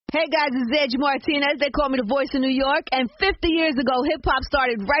Hey guys, it's Edge Martinez. They call me the voice of New York. And 50 years ago, hip-hop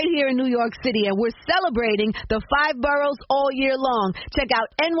started right here in New York City. And we're celebrating the 5 boroughs all year long. Check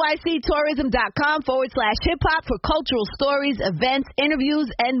out nyctourism.com/hip-hop for cultural stories, events, interviews,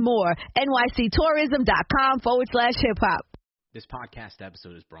 and more. nyctourism.com/hip-hop. This podcast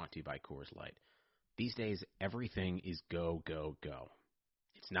episode is brought to you by Coors Light. These days, everything is go, go, go.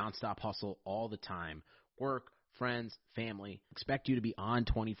 It's nonstop hustle all the time. Work, friends, family, expect you to be on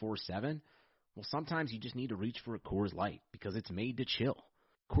 24/7? Well, sometimes you just need to reach for a Coors Light because it's made to chill.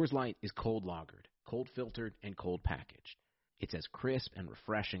 Coors Light is cold lagered, cold filtered, and cold packaged. It's as crisp and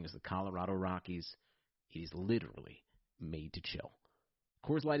refreshing as the Colorado Rockies. It is literally made to chill.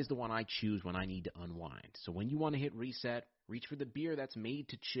 Coors Light is the one I choose when I need to unwind. So when you want to hit reset, reach for the beer that's made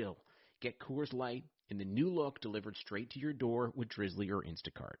to chill. Get Coors Light in the new look delivered straight to your door with Drizzly or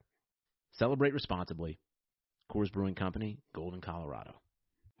Instacart. Celebrate responsibly. Coors Brewing Company, Golden, Colorado.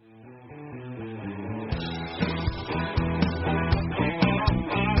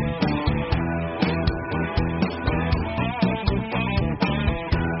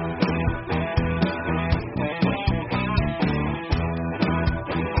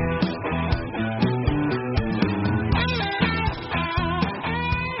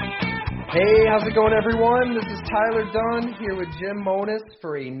 Hey, how's it going, everyone? This is Tyler Dunn here with Jim Monis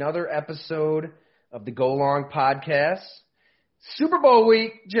for another episode of the Go Long Podcast. Super Bowl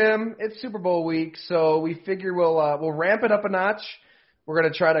week, Jim. It's Super Bowl week, so we figure we'll ramp it up a notch. We're going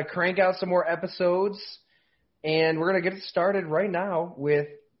to try to crank out some more episodes, and we're going to get it started right now with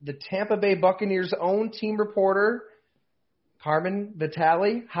the Tampa Bay Buccaneers' own team reporter, Carmen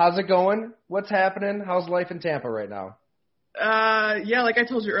Vitale. How's it going? What's happening? How's life in Tampa right now? Yeah, like I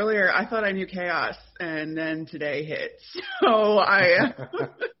told you earlier, I thought I knew chaos, and then today hit. So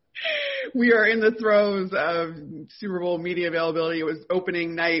we are in the throes of Super Bowl media availability. It was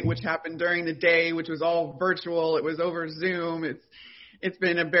opening night, which happened during the day, which was all virtual. It was over Zoom. It's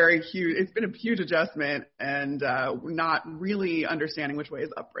been a huge adjustment, and not really understanding which way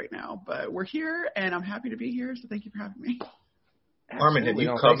is up right now. But we're here, and I'm happy to be here. So thank you for having me. Carmen, have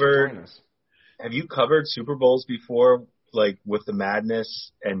you covered Super Bowls before? Like with the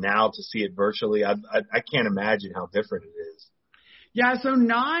madness, and now to see it virtually, I can't imagine how different it is. Yeah, so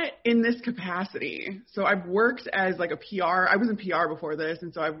not in this capacity. So I've worked as like a PR. I was in PR before this,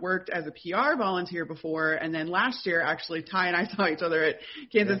 and so I've worked as a PR volunteer before. And then last year, actually, Ty and I saw each other at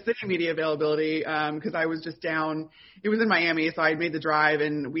Kansas City Media Availability because I was just down. It was in Miami, so I made the drive,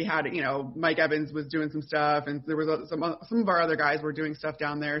 and we had, Mike Evans was doing some stuff, and there was some of our other guys were doing stuff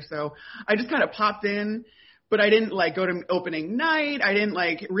down there. So I just kind of popped in. But I didn't go to opening night. I didn't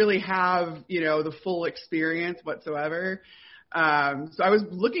really have, the full experience whatsoever. So I was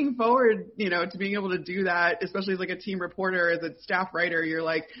looking forward, to being able to do that, especially as a team reporter, as a staff writer. You're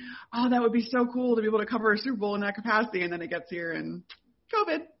like, oh, that would be so cool to be able to cover a Super Bowl in that capacity. And then it gets here and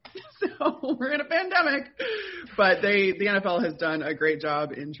COVID. So we're in a pandemic. But the NFL has done a great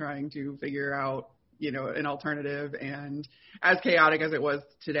job in trying to figure out, an alternative. And as chaotic as it was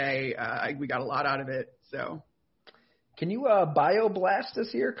today, we got a lot out of it. So, can you bio-blast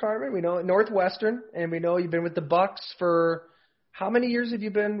us here, Carmen? We know Northwestern, and we know you've been with the Bucs for how many years have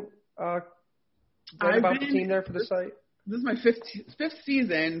you been writing about the team there for the site? This is my fifth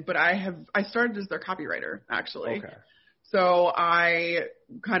season, but I started as their copywriter, actually. Okay. So I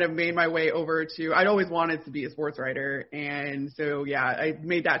kind of made my way over to – I'd always wanted to be a sports writer, and so, yeah, I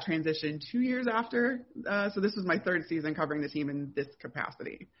made that transition 2 years after. So this was my third season covering the team in this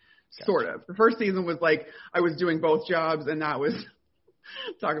capacity. Gotcha. Sort of. The first season was I was doing both jobs, and that was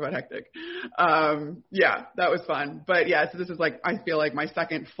talk about hectic. Yeah, that was fun. But yeah, so this is I feel like my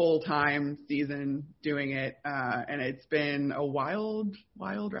second full-time season doing it, and it's been a wild,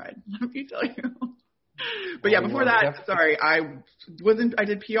 wild ride. Let me tell you. But yeah, before that, sorry, I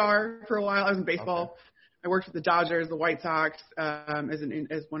did PR for a while. I was in baseball. Okay. I worked with the Dodgers, the White Sox,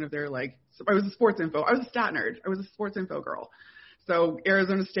 as one of their I was a sports info. I was a stat nerd. I was a sports info girl. So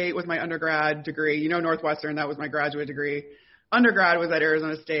Arizona State was my undergrad degree. Northwestern, that was my graduate degree. Undergrad was at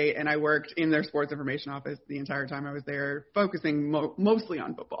Arizona State, and I worked in their sports information office the entire time I was there, focusing mostly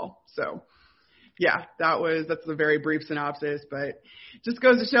on football. So, yeah, that's a very brief synopsis, but it just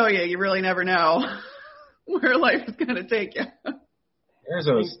goes to show you really never know where life is going to take you.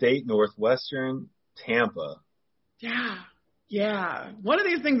 Arizona State, Northwestern, Tampa. Yeah. One of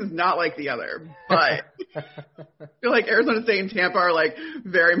these things is not like the other, but I feel like Arizona State and Tampa are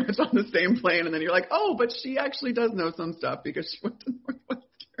very much on the same plane. And then you're like, oh, but she actually does know some stuff because she went to Northwestern.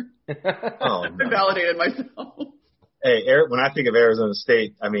 Oh, no. I validated myself. Hey, when I think of Arizona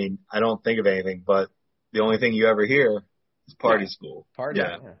State, I don't think of anything, but the only thing you ever hear It's party school. Party.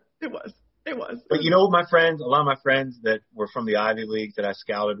 Yeah. It was. But you know, a lot of my friends that were from the Ivy League that I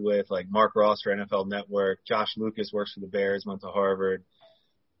scouted with, like Mark Ross for NFL Network, Josh Lucas works for the Bears, went to Harvard,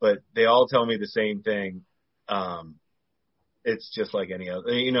 but they all tell me the same thing. It's just like any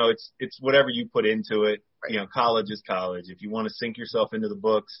other, you know, it's whatever you put into it. Right. You know, college is college. If you want to sink yourself into the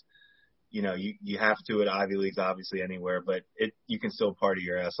books, you know, you have to at Ivy Leagues, obviously anywhere, but you can still party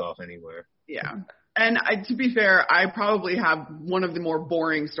your ass off anywhere. Yeah. And to be fair, I probably have one of the more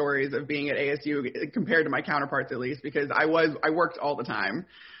boring stories of being at ASU compared to my counterparts, at least, because I worked all the time.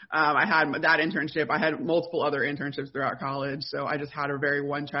 I had that internship. I had multiple other internships throughout college, so I just had a very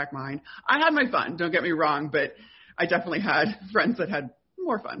one-track mind. I had my fun, don't get me wrong, but I definitely had friends that had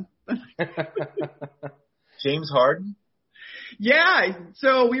more fun. James Harden? Yeah,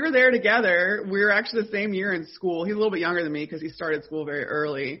 so we were there together. We were actually the same year in school. He's a little bit younger than me because he started school very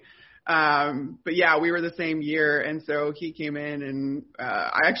early. But yeah, we were the same year, and so he came in, and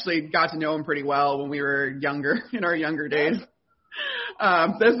I actually got to know him pretty well when we were younger, in our younger days.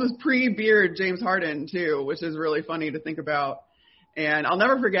 This was pre-beard James Harden too, which is really funny to think about. And I'll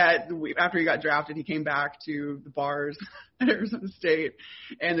never forget, after he got drafted, he came back to the bars at Arizona State,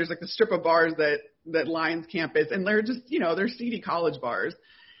 and there's like a strip of bars that lines campus, and they're just, you know, they're seedy college bars.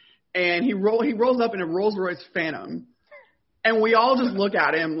 And he rolls up in a Rolls Royce Phantom. And we all just look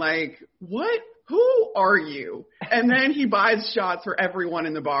at him like, what? Who are you? And then he buys shots for everyone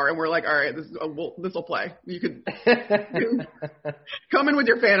in the bar. And we're like, all right, this will play. You could come in with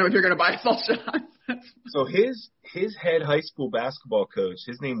your Phantom if you're going to buy us all shots. So his head high school basketball coach,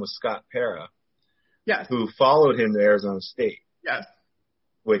 his name was Scott Pera. Yes. Who followed him to Arizona State. Yes.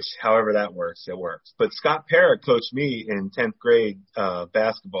 Which, however that works, it works. But Scott Pera coached me in 10th grade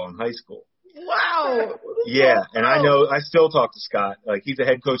basketball in high school. Wow. Yeah, and I still talk to Scott. Like, he's a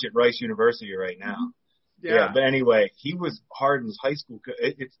head coach at Rice University right now. Yeah, but anyway, he was Harden's high school.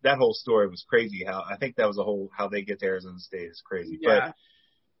 It's that whole story was crazy. I think that was how they get to Arizona State is crazy. Yeah.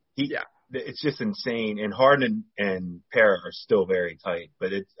 But it's just insane. And Harden and Pera are still very tight.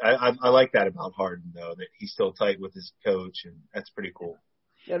 But I like that about Harden though, that he's still tight with his coach, and that's pretty cool.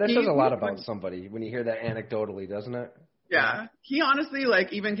 Yeah, that says a lot about somebody when you hear that anecdotally, doesn't it? Yeah. He honestly,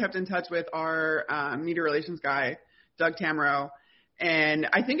 even kept in touch with our media relations guy, Doug Tamaro. And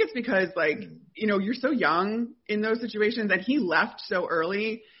I think it's because, you're so young in those situations, and he left so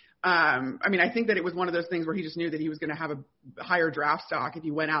early. I think that it was one of those things where he just knew that he was going to have a higher draft stock if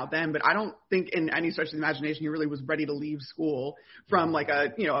he went out then. But I don't think in any stretch of the imagination he really was ready to leave school from,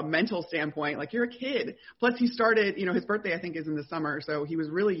 a mental standpoint. Like, you're a kid. Plus, he started, his birthday, I think, is in the summer. So he was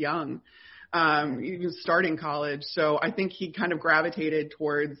really young. He was starting college. So I think he kind of gravitated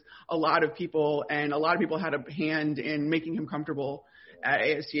towards a lot of people, and a lot of people had a hand in making him comfortable at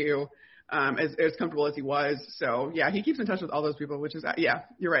ASU, as comfortable as he was. So yeah, he keeps in touch with all those people, which is,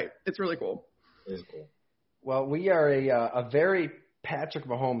 you're right. It's really cool. It is cool. Well, we are a very Patrick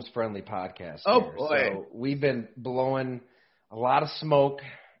Mahomes friendly podcast. Oh here. boy. So we've been blowing a lot of smoke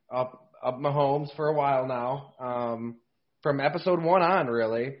up Mahomes for a while now. From episode 1 on,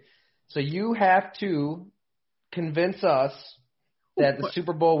 really. So you have to convince us that the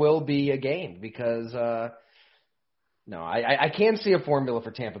Super Bowl will be a game because, I can see a formula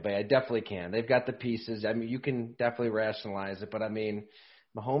for Tampa Bay. I definitely can. They've got the pieces. I mean, you can definitely rationalize it. But,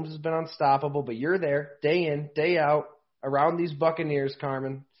 Mahomes has been unstoppable. But you're there day in, day out around these Buccaneers,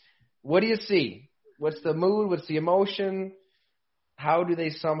 Carmen. What do you see? What's the mood? What's the emotion? How do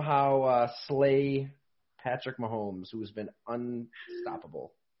they somehow slay Patrick Mahomes, who has been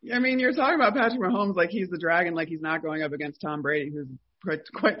unstoppable? I mean, you're talking about Patrick Mahomes like he's the dragon, like he's not going up against Tom Brady, who's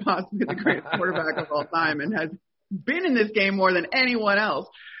quite possibly the greatest quarterback of all time and has been in this game more than anyone else.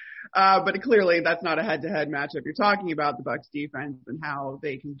 But clearly that's not a head-to-head matchup. You're talking about the Bucs defense and how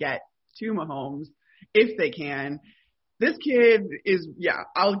they can get to Mahomes if they can. This kid is,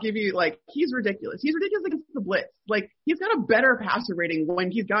 I'll give you, he's ridiculous. He's ridiculous against the blitz. He's got a better passer rating when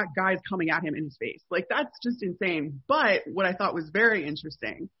he's got guys coming at him in his face. That's just insane. But what I thought was very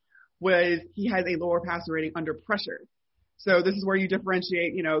interesting was he has a lower passer rating under pressure. So this is where you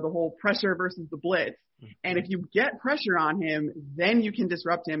differentiate, the whole pressure versus the blitz. And if you get pressure on him, then you can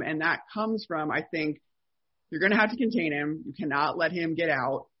disrupt him. And that comes from, I think, you're going to have to contain him. You cannot let him get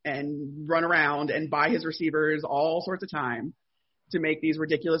out and run around and buy his receivers all sorts of time to make these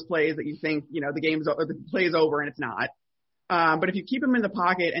ridiculous plays that you think, the play is over and it's not. But if you keep him in the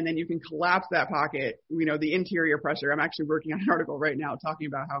pocket and then you can collapse that pocket, the interior pressure. I'm actually working on an article right now talking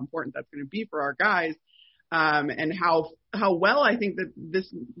about how important that's going to be for our guys, and how well I think that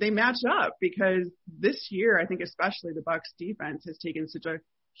they match up, because this year, I think especially the Bucs defense has taken such a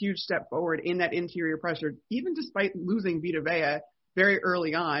huge step forward in that interior pressure, even despite losing Vita Vea very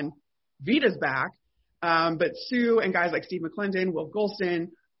early on. Vita's back, but Sue and guys like Steve McClendon, Will Golston,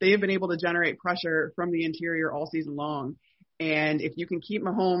 they have been able to generate pressure from the interior all season long. And if you can keep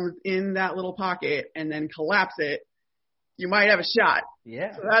Mahomes in that little pocket and then collapse it, you might have a shot.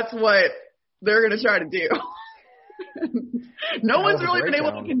 Yeah. So that's what they're going to try to do. No one's really been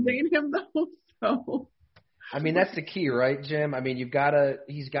able to contain him, though. So. I mean, that's the key, right, Jim? I mean,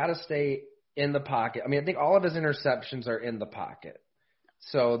 he's got to stay in the pocket. I mean, I think all of his interceptions are in the pocket.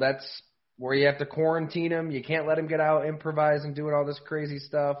 So that's where you have to quarantine him. You can't let him get out, improvise, and doing all this crazy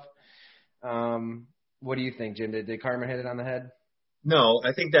stuff. What do you think, Jim? Did Carmen hit it on the head? No,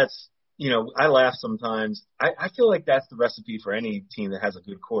 I think that's, I laugh sometimes. I feel like that's the recipe for any team that has a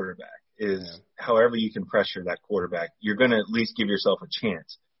good quarterback is however you can pressure that quarterback, you're going to at least give yourself a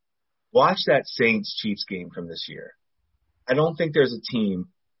chance. Watch that Saints-Chiefs game from this year. I don't think there's a team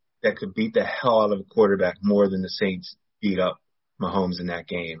that could beat the hell out of a quarterback more than the Saints beat up Mahomes in that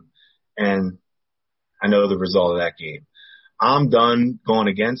game. And I know the result of that game. I'm done going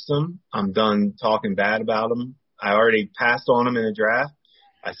against them. I'm done talking bad about them. I already passed on them in the draft.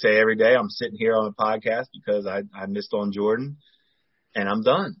 I say every day I'm sitting here on a podcast because I missed on Jordan, and I'm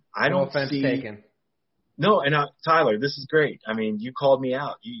done. No offense taken. No, and Tyler, this is great. I mean, you called me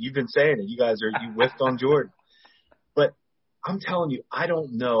out. You've been saying it. You whiffed on Jordan. But I'm telling you, I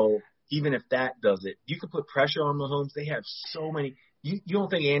don't know even if that does it. You could put pressure on Mahomes. They have so many. You don't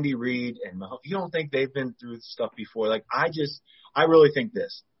think Andy Reid and Mahomes, you don't think they've been through stuff before? Like, I really think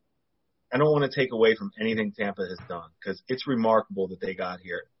this. I don't want to take away from anything Tampa has done because it's remarkable that they got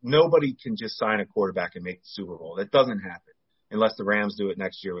here. Nobody can just sign a quarterback and make the Super Bowl. That doesn't happen unless the Rams do it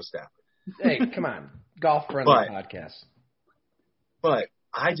next year with Stafford. Hey, come on. Golf-friendly podcast. But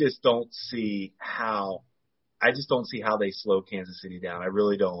I just don't see how they slow Kansas City down. I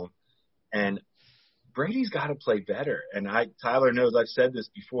really don't. And Brady's got to play better. And Tyler knows I've said this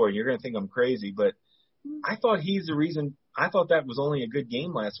before, and you're going to think I'm crazy, but I thought he's the reason. I thought that was only a good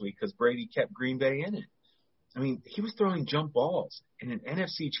game last week because Brady kept Green Bay in it. I mean, he was throwing jump balls in an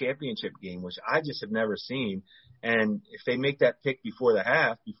NFC championship game, which I just have never seen. And if they make that pick before the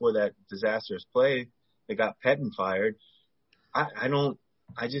half, before that disastrous play, they got Pettin fired. I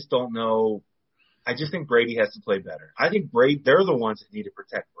just don't know. I just think Brady has to play better. I think they're the ones that need to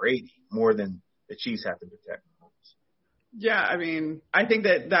protect Brady more than the Chiefs have to protect Mahomes. Yeah, I mean, I think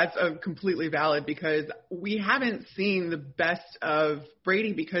that's a completely valid because we haven't seen the best of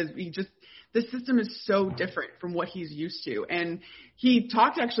Brady because the system is so different from what he's used to. And he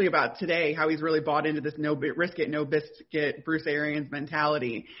talked actually about today how he's really bought into this no risk it, no biscuit Bruce Arians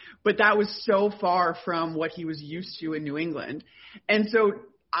mentality. But that was so far from what he was used to in New England. And so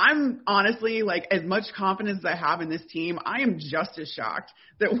I'm honestly, like, as much confidence as I have in this team, I am just as shocked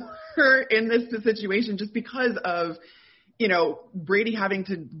that we're in this situation just because of, Brady having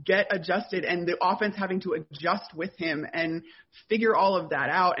to get adjusted and the offense having to adjust with him and figure all of that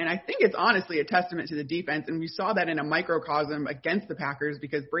out. And I think it's honestly a testament to the defense. And we saw that in a microcosm against the Packers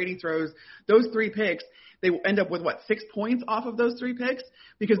because Brady throws those 3 picks. They end up with 6 points off of those 3 picks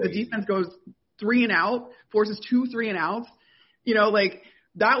because the defense goes 3 and out, forces 2 3 and outs.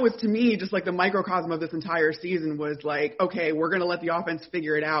 That was, to me, just like the microcosm of this entire season was like, okay, we're going to let the offense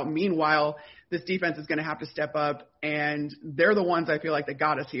figure it out. Meanwhile, this defense is going to have to step up, and they're the ones I feel like that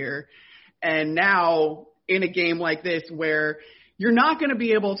got us here. And now in a game like this where you're not going to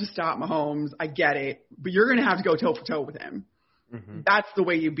be able to stop Mahomes, I get it, but you're going to have to go toe-for-toe with him. Mm-hmm. That's the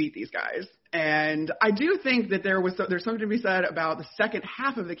way you beat these guys. And I do think that there's something to be said about the second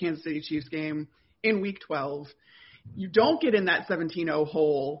half of the Kansas City Chiefs game in Week 12. You don't get in that 17-0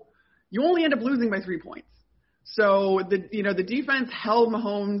 hole. You only end up losing by 3 points. So the defense held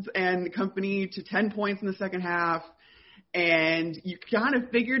Mahomes and company to 10 points in the second half, and you kind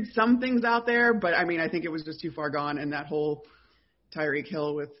of figured some things out there, but I mean, I think it was just too far gone. And that whole Tyreek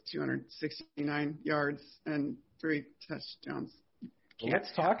Hill with 269 yards and 3 touchdowns.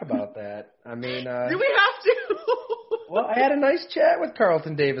 Let's talk about that. I mean, do we have to? Well, I had a nice chat with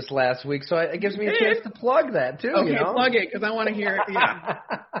Carlton Davis last week, so it gives me a chance to plug that too. Okay, plug it because I want to hear. Yeah,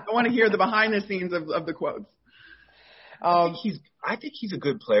 I want to hear the behind the scenes of the quotes. I think he's a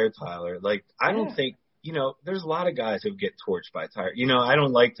good player, Tyler. Like, I don't think there's a lot of guys who get torched by Tyler. I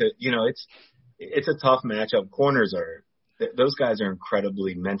don't like to. It's a tough matchup. Corners those guys are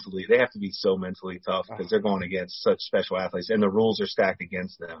incredibly mentally. They have to be so mentally tough because they're going against such special athletes, and the rules are stacked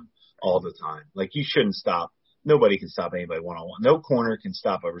against them all the time. Like, you shouldn't stop. Nobody can stop anybody one-on-one. No corner can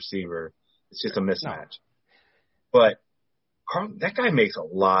stop a receiver. It's just a mismatch. No. But that guy makes a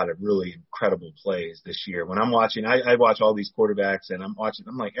lot of really incredible plays this year. When I'm watching, I watch all these quarterbacks, and I'm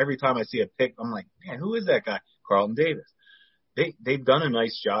like, every time I see a pick, I'm like, man, who is that guy? Carlton Davis. They've done a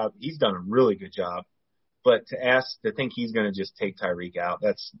nice job. He's done a really good job. But to think he's going to just take Tyreek out,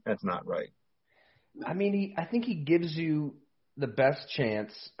 that's not right. I mean, I think he gives you the best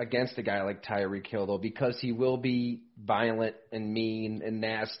chance against a guy like Tyreek Hill, though, because he will be violent and mean and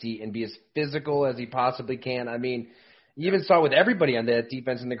nasty and be as physical as he possibly can. I mean, you even saw with everybody on that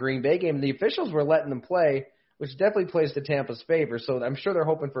defense in the Green Bay game, the officials were letting them play, which definitely plays to Tampa's favor. So I'm sure they're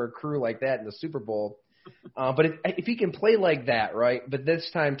hoping for a crew like that in the Super Bowl. But if he can play like that, right, but this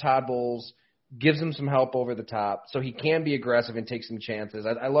time Todd Bowles gives him some help over the top so he can be aggressive and take some chances.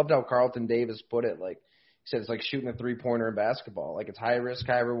 I loved how Carlton Davis put it. Like he said, it's like shooting a three-pointer in basketball. Like it's high risk,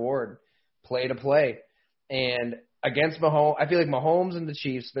 high reward, play to play. And against Mahomes, I feel like Mahomes and the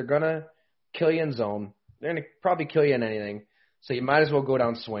Chiefs, they're going to kill you in zone. They're going to probably kill you in anything. So you might as well go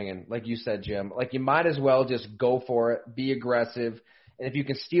down swinging, like you said, Jim. Like you might as well just go for it, be aggressive. And if you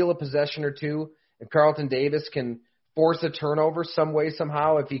can steal a possession or two, if Carlton Davis can force a turnover some way,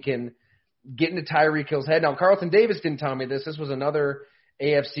 somehow, if he can get into Tyreek Hill's head. Now, Carlton Davis didn't tell me this. This was another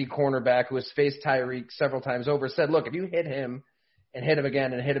AFC cornerback who has faced Tyreek several times over. Said, look, if you hit him and hit him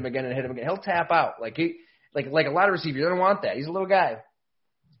again and hit him again and hit him again, he'll tap out. Like a lot of receivers, you don't want that. He's a little guy.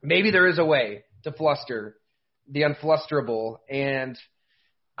 Maybe there is a way to fluster the unflusterable. And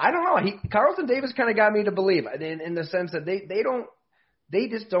I don't know. Carlton Davis kind of got me to believe in the sense that they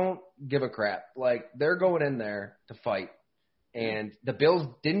just don't give a crap. Like they're going in there to fight. And the Bills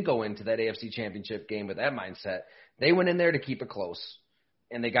didn't go into that AFC Championship game with that mindset. They went in there to keep it close,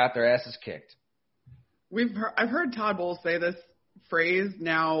 and they got their asses kicked. I've heard Todd Bowles say this phrase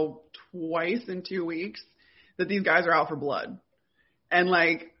now twice in 2 weeks, that these guys are out for blood. And,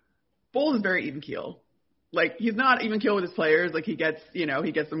 like, Bowles is very even keel. Like, he's not even keel with his players. Like, he gets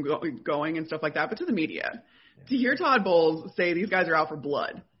them going and stuff like that. But to the media, to hear Todd Bowles say these guys are out for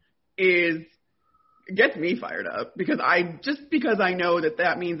blood gets me fired up because I know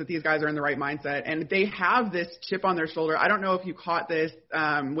that means that these guys are in the right mindset and they have this chip on their shoulder. I don't know if you caught this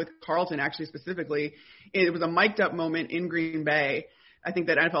with Carlton actually specifically. It was a mic'd up moment in Green Bay, I think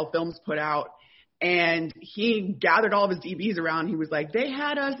that NFL Films put out, and he gathered all of his DBs around. He was like, they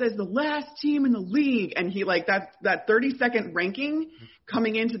had us as the last team in the league. And he like that 30-second ranking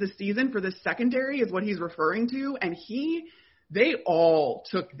coming into the season for the secondary is what he's referring to. And they all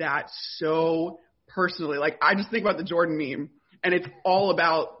took that so personally. Like, I just think about the Jordan meme, and it's all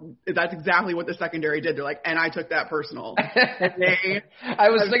about, that's exactly what the secondary did. They're like, and I took that personal. I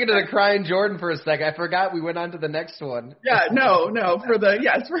was thinking of the crying Jordan for a second. I forgot we went on to the next one. Yeah, no, for the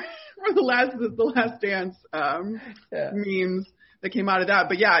last dance memes that came out of that.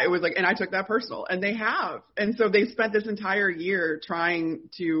 But yeah, it was like, and I took that personal, and they have. And so they spent this entire year trying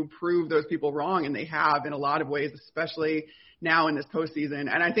to prove those people wrong, and they have in a lot of ways, especially now in this postseason.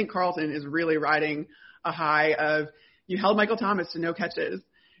 And I think Carlton is really riding a high of, you held Michael Thomas to no catches,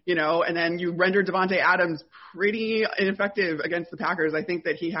 and then you rendered Devontae Adams pretty ineffective against the Packers. I think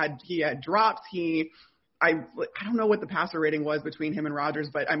that he had drops. I don't know what the passer rating was between him and Rodgers,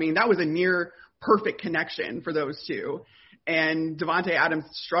 but I mean, that was a near perfect connection for those two. And Devontae Adams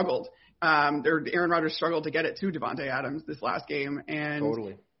struggled. Aaron Rodgers struggled to get it to Devontae Adams this last game. And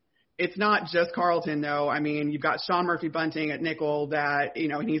totally. It's not just Carlton, though. I mean, you've got Sean Murphy-Bunting at nickel that,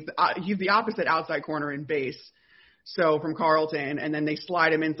 and he's the opposite outside corner in base. So from Carlton, and then they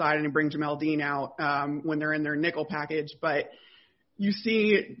slide him inside and bring Jamel Dean out when they're in their nickel package. But you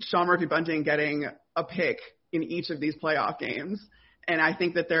see Sean Murphy-Bunting getting a pick in each of these playoff games. And I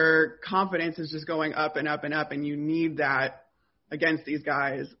think that their confidence is just going up and up and up, and you need that against these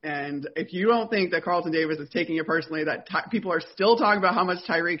guys. And if you don't think that Carlton Davis is taking it personally, that people are still talking about how much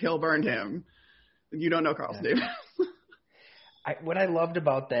Tyreek Hill burned him, then you don't know Carlton Davis. What I loved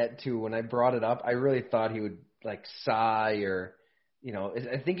about that, too, when I brought it up, I really thought he would, like, sigh or,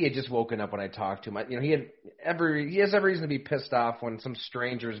 I think he had just woken up when I talked to him. He has every reason to be pissed off when some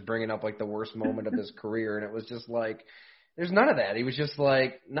stranger is bringing up, like, the worst moment of his career. And it was just like, there's none of that. He was just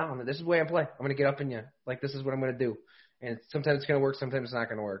like, no, this is the way I play. I'm going to get up in you. Like, this is what I'm going to do. And sometimes it's going to work, sometimes it's not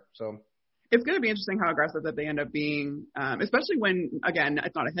going to work. So it's going to be interesting how aggressive that they end up being, especially when, again,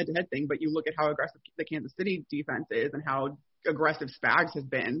 it's not a head-to-head thing, but you look at how aggressive the Kansas City defense is and how aggressive Spags has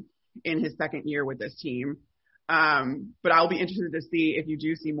been in his second year with this team. But I'll be interested to see if you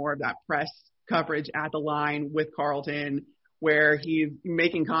do see more of that press coverage at the line with Carlton, where he's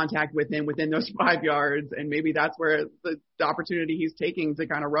making contact with him within those 5 yards. And maybe that's where the opportunity he's taking to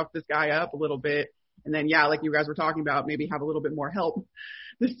kind of rough this guy up a little bit. And then, yeah, like you guys were talking about, maybe have a little bit more help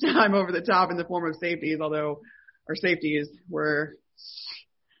this time over the top in the form of safeties, although our safeties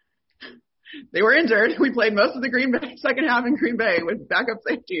they were injured. We played most of the Green Bay second half in Green Bay with backup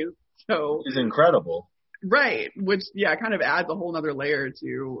safeties. So it's incredible. Right, which kind of adds a whole other layer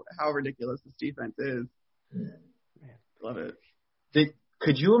to how ridiculous this defense is. Love it.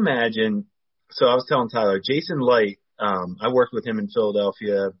 Could you imagine? So I was telling Tyler, Jason Light. I worked with him in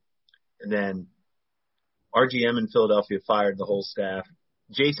Philadelphia, and then our GM in Philadelphia fired the whole staff.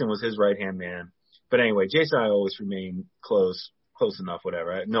 Jason was his right-hand man. But anyway, Jason and I always remain close enough,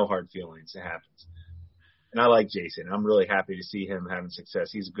 whatever. I have no hard feelings. It happens. And I like Jason. I'm really happy to see him having success.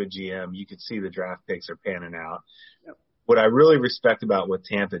 He's a good GM. You can see the draft picks are panning out. Yep. What I really respect about what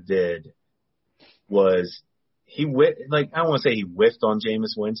Tampa did was I don't want to say he whiffed on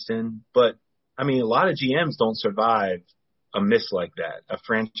Jameis Winston, but, I mean, a lot of GMs don't survive a miss like that. A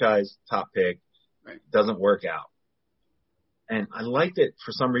franchise top pick doesn't work out. And I liked it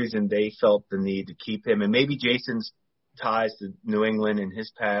for some reason they felt the need to keep him. And maybe Jason's ties to New England in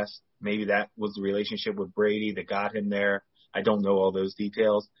his past, maybe that was the relationship with Brady that got him there. I don't know all those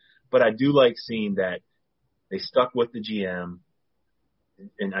details. But I do like seeing that they stuck with the GM.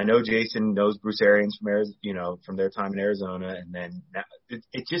 And I know Jason knows Bruce Arians from their time in Arizona. And then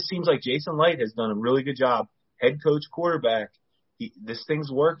it just seems like Jason Light has done a really good job. Head coach, quarterback. This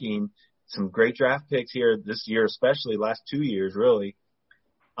thing's working. Some great draft picks here this year, especially last 2 years, really.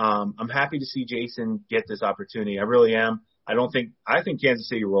 I'm happy to see Jason get this opportunity. I really am. I think Kansas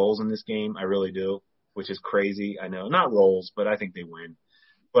City rolls in this game. I really do, which is crazy. I know, not rolls, but I think they win.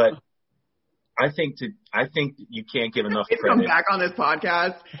 But I think you can't give enough credit. Come back on this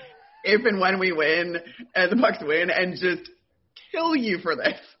podcast if and when we win and the Bucs win and just kill you for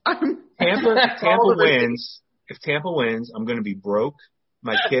this. Tampa wins. If Tampa wins, I'm going to be broke.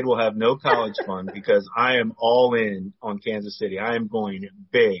 My kid will have no college fund because I am all in on Kansas City. I am going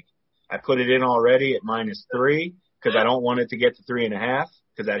big. I put it in already at -3 because I don't want it to get to 3.5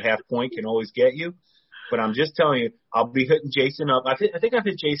 because that half point can always get you. But I'm just telling you, I'll be hitting Jason up. I think I've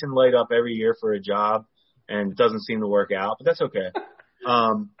hit Jason Light up every year for a job, and it doesn't seem to work out, but that's okay.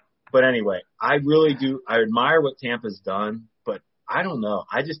 But anyway, I really do. I admire what Tampa's done, but I don't know.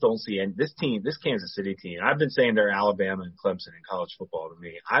 I just don't see this Kansas City team. I've been saying they're Alabama and Clemson in college football to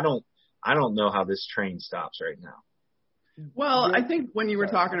me. I don't know how this train stops right now. Well, I think when you were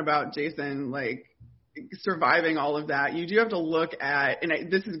talking about Jason, surviving all of that, you do have to look at, and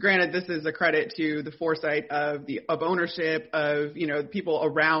this is a credit to the foresight of ownership, of, people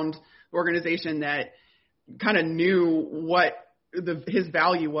around the organization that kind of knew what his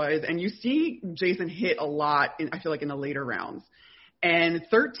value was. And you see Jason hit a lot I feel like in the later rounds. And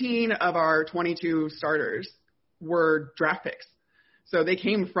 13 of our 22 starters were draft picks. So they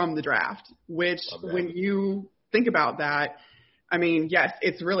came from the draft, which when you think about that, I mean, yes,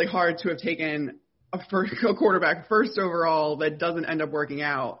 it's really hard to have taken a quarterback first overall that doesn't end up working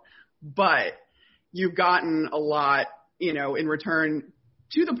out, but you've gotten a lot, in return,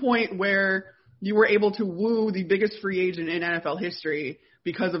 to the point where you were able to woo the biggest free agent in NFL history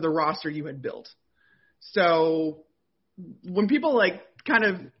because of the roster you had built. So when people kind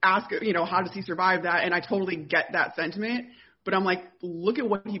of ask, how does he survive that? And I totally get that sentiment, but I'm like, look at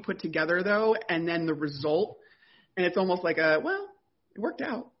what he put together though. And then the result, and it's almost like it worked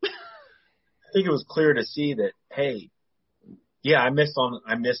out. I think it was clear to see that, hey, yeah, I missed on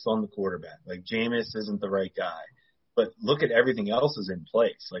the quarterback. Jameis isn't the right guy, but look at everything else is in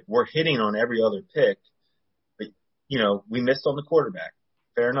place. We're hitting on every other pick, but we missed on the quarterback.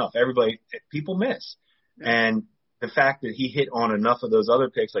 Fair enough. People miss. And the fact that he hit on enough of those other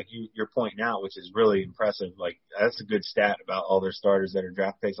picks, you're pointing out, which is really impressive. That's a good stat about all their starters that are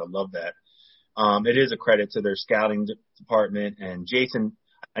draft picks. I love that. It is a credit to their scouting department, and Jason.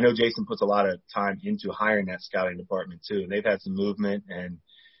 I know Jason puts a lot of time into hiring that scouting department too. And they've had some movement, and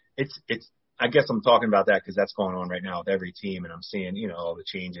it's. I guess I'm talking about that because that's going on right now with every team, and I'm seeing all the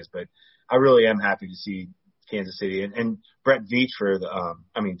changes. But I really am happy to see Kansas City and Brett Veach for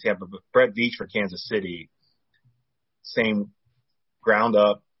Tampa. Brett Veach for Kansas City. Same ground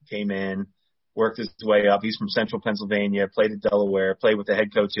up, came in, worked his way up. He's from Central Pennsylvania, played at Delaware, played with the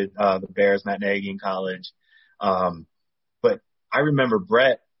head coach at the Bears, Matt Nagy, in college. But I remember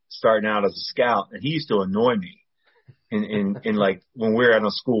Brett starting out as a scout, and he used to annoy me in when we were on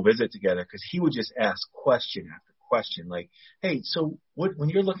a school visit together, because he would just ask question after question, hey, so when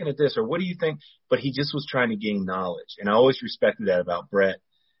you're looking at this, or what do you think? But he just was trying to gain knowledge, and I always respected that about Brett.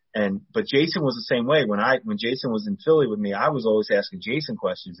 But Jason was the same way. When Jason was in Philly with me, I was always asking Jason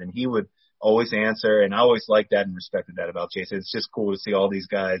questions, and he would always answer, and I always liked that and respected that about Jason. It's just cool to see all these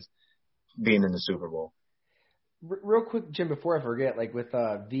guys being in the Super Bowl. Real quick, Jim, before I forget, with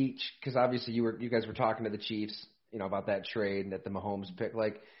Veach, because obviously you guys were talking to the Chiefs, about that trade and that the Mahomes pick.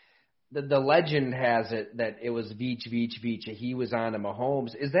 Like, the legend has it that it was Veach. He was on to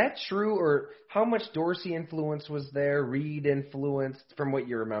Mahomes. Is that true, or how much Dorsey influence was there, Reed influence, from what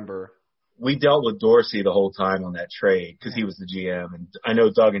you remember? We dealt with Dorsey the whole time on that trade because he was the GM. And I know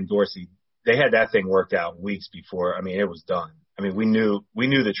Doug and Dorsey, they had that thing worked out weeks before. I mean, it was done. I mean, we knew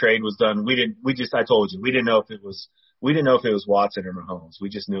the trade was done. I told you, we didn't know if it was Watson or Mahomes. We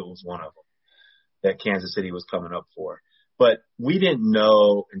just knew it was one of them that Kansas City was coming up for. But we didn't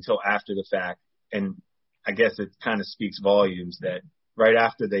know until after the fact, and I guess it kind of speaks volumes that right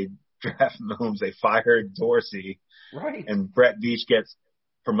after they draft Mahomes, they fired Dorsey, right? And Brett Veach gets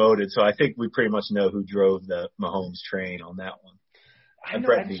promoted. So I think we pretty much know who drove the Mahomes train on that one. I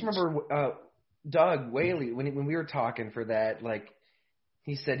know. I just remember Doug Whaley when we were talking for that. Like,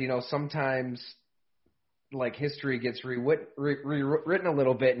 he said, sometimes like history gets rewritten a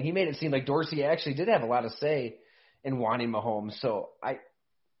little bit, and he made it seem like Dorsey actually did have a lot of say in wanting Mahomes. So I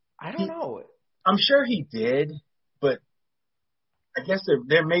don't know. I'm sure he did, but I guess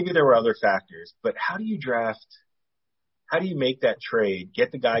there were other factors. But how do you make that trade,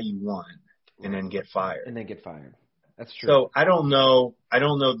 get the guy you want, and then get fired? That's true. So I don't know.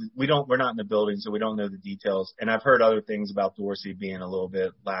 We're not in the building, so we don't know the details. And I've heard other things about Dorsey being a little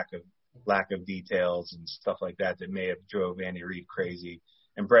bit lack of details and stuff like that may have drove Andy Reid crazy.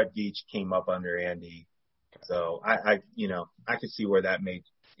 And Brett Veach came up under Andy. So I could see where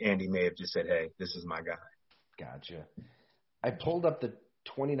Andy may have just said, "Hey, this is my guy." Gotcha. I pulled up the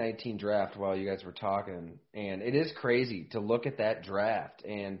 2019 draft while you guys were talking, and it is crazy to look at that draft.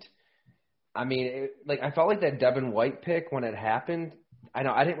 And I mean, I felt like that Devin White pick when it happened. I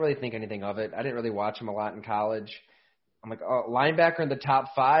didn't really think anything of it. I didn't really watch him a lot in college. I'm like, oh, linebacker in the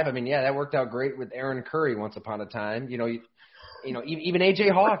top 5. I mean, yeah, that worked out great with Aaron Curry once upon a time. Even A.J.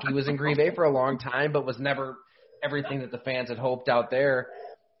 Hawk, he was in Green Bay for a long time, but was never everything that the fans had hoped out there.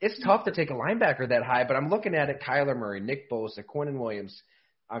 It's tough to take a linebacker that high, but I'm looking at it: Kyler Murray, Nick Bosa, Quinnen Williams,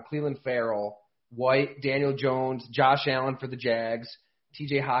 Cleveland Farrell, White, Daniel Jones, Josh Allen for the Jags,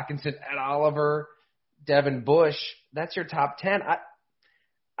 T.J. Hawkinson, Ed Oliver, Devin Bush. That's your top 10.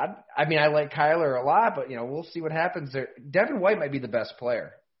 I mean, I like Kyler a lot, but, we'll see what happens there. Devin White might be the best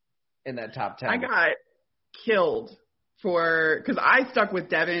player in that top 10. I got killed because I stuck with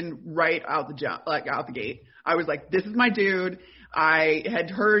Devin right out the gate. I was like, this is my dude. I had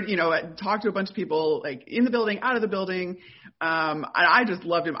heard, talked to a bunch of people like in the building, out of the building. And I just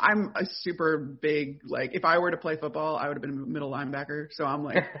loved him. I'm a super big, if I were to play football, I would have been a middle linebacker. So I'm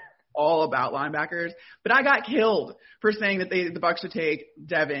all about linebackers. But I got killed for saying that the Bucs should take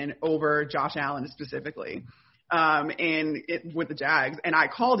Devin over Josh Allen specifically. With the Jags, and I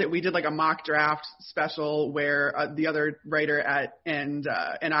called it. We did a mock draft special where the other writer and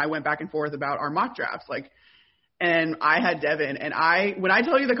I went back and forth about our mock drafts. And I had Devin, and when I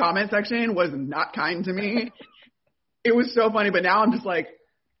tell you the comment section was not kind to me, it was so funny. But now I'm just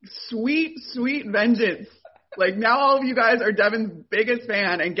sweet vengeance. Now all of you guys are Devin's biggest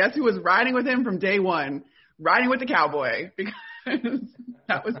fan, and guess who was riding with him from day one? Riding with the cowboy, because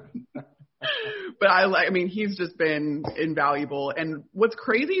that was. But he's just been invaluable. And what's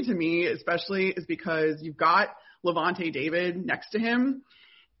crazy to me, especially, is because you've got Levante David next to him,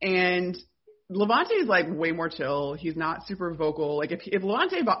 and Levante is way more chill. He's not super vocal. If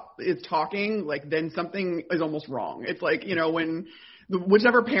Levante is talking, then something is almost wrong. It's when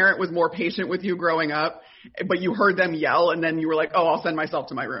whichever parent was more patient with you growing up, but you heard them yell and then you were like, oh, I'll send myself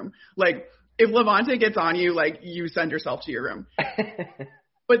to my room. If Levante gets on you, you send yourself to your room.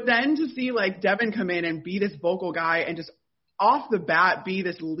 But then to see Devin come in and be this vocal guy and just off the bat be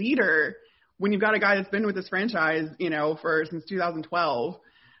this leader when you've got a guy that's been with this franchise, since 2012,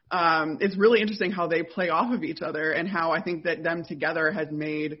 it's really interesting how they play off of each other and how I think that them together has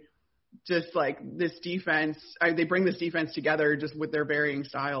made just this defense. They bring this defense together just with their varying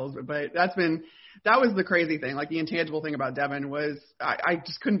styles. But that was the crazy thing. The intangible thing about Devin was I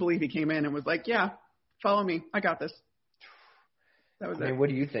just couldn't believe he came in and was like, yeah, follow me. I got this. What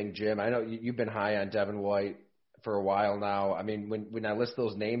do you think, Jim? I know you've been high on Devin White for a while now. I mean, when I list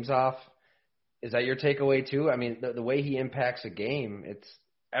those names off, is that your takeaway too? I mean, the way he impacts a game, it's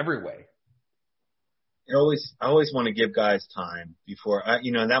every way. I always want to give guys time before,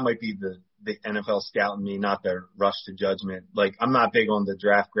 that might be the NFL scout in me, not the rush to judgment. I'm not big on the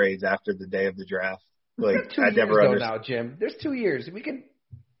draft grades after the day of the draft. There's 2 years ago now, Jim. There's 2 years. We can.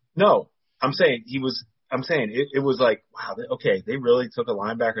 No, I'm saying it was wow, okay, they really took a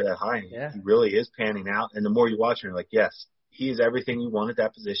linebacker that high. Yeah. He really is panning out. And the more you watch him, you're like, yes, he is everything you want at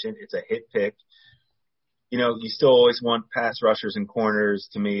that position. It's a hit pick. You still always want pass rushers and corners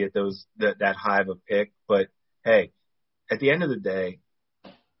to me at that high of a pick. But hey, at the end of the day,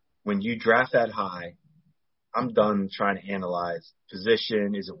 when you draft that high, I'm done trying to analyze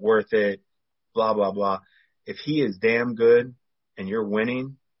position. Is it worth it? Blah, blah, blah. If he is damn good and you're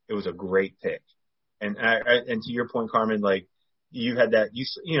winning, it was a great pick. And to your point, Carmen, like you had that,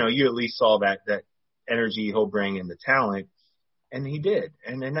 you at least saw that energy he'll bring and the talent, and he did.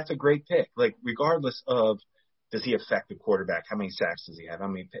 And that's a great pick. Like regardless of, does he affect the quarterback? How many sacks does he have? How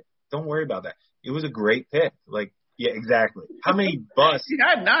many picks? Don't worry about that. It was a great pick. Like, yeah, exactly. How many busts? He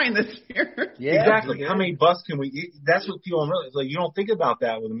had 9 this year. Yeah, exactly. How many busts can we? That's what people don't realize. Like, you don't think about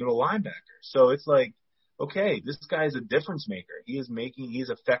that with a middle linebacker. So it's like, okay, this guy is a difference maker. He is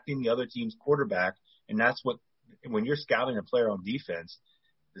affecting the other team's quarterback, and that's what. When you're scouting a player on defense,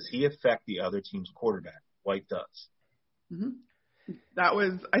 does he affect the other team's quarterback? White does. Mm-hmm. That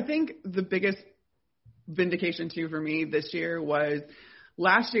was, I think, the biggest vindication too for me this year was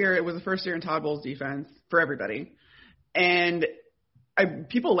last year. It was the first year in Todd Bowles' defense for everybody. And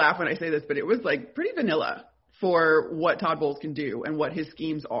people laugh when I say this, but it was like pretty vanilla for what Todd Bowles can do and what his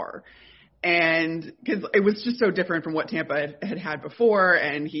schemes are. And because it was just so different from what Tampa had before.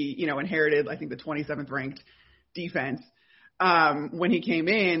 And he, inherited, I think, the 27th ranked defense when he came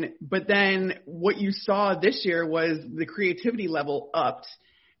in. But then what you saw this year was the creativity level upped.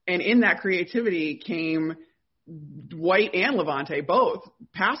 And in that creativity came White and Levante, both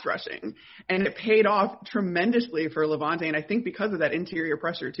pass rushing, and it paid off tremendously for Levante. And I think because of that interior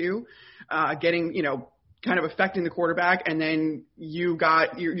pressure too, getting, kind of affecting the quarterback, and then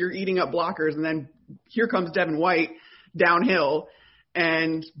you're eating up blockers, and then here comes Devin White downhill,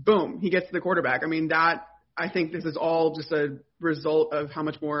 and boom, he gets to the quarterback. I mean, I think this is all just a result of how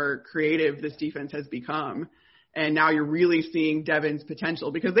much more creative this defense has become. And now you're really seeing Devin's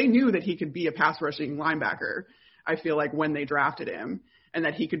potential, because they knew that he could be a pass rushing linebacker, I feel like, when they drafted him, and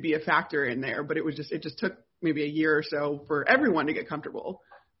that he could be a factor in there. But it just took maybe a year or so for everyone to get comfortable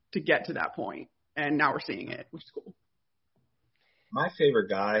to get to that point. And now we're seeing it, which is cool. My favorite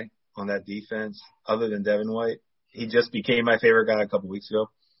guy on that defense, other than Devin White, he just became my favorite guy a couple weeks ago.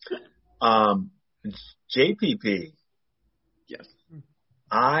 JPP. Yes.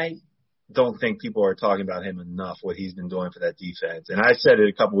 I don't think people are talking about him enough, what he's been doing for that defense. And I said it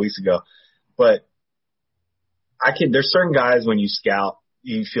a couple weeks ago, but there's certain guys when you scout,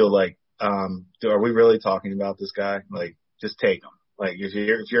 you feel like, are we really talking about this guy? Like, just take him. Like,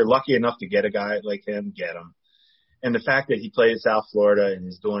 if you're lucky enough to get a guy like him, get him. And the fact that he played in South Florida and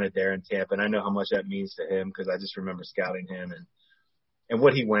is doing it there in Tampa, and I know how much that means to him, because I just remember scouting him and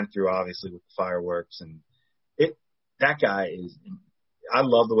what he went through, obviously, with the fireworks. And that guy is – I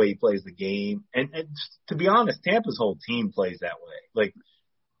love the way he plays the game. And to be honest, Tampa's whole team plays that way. Like,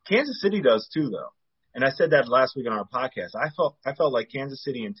 Kansas City does too, though. And I said that last week on our podcast. I felt like Kansas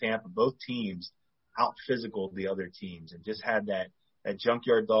City and Tampa, both teams, out-physicaled the other teams and just had that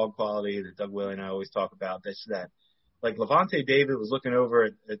junkyard dog quality that Doug Willie and I always talk about. That's that. Like, Levante David was looking over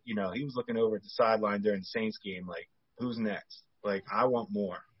he was looking over at the sideline during the Saints game, like, who's next? Like, I want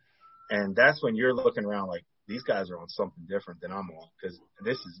more. And that's when you're looking around like, these guys are on something different than I'm on, because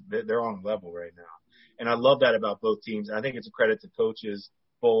they're on level right now. And I love that about both teams. I think it's a credit to coaches.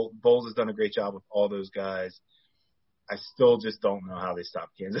 Bowles has done a great job with all those guys. I still just don't know how they stop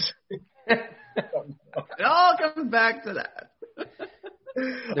Kansas. It all comes back to that.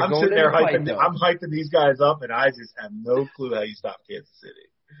 I'm sitting there I'm hyping these guys up, and I just have no clue how you stop Kansas City.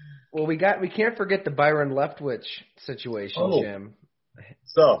 Well, we can't forget the Byron Leftwich situation, Jim.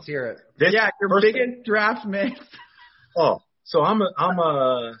 So let's hear it. Your biggest draft miss. So I'm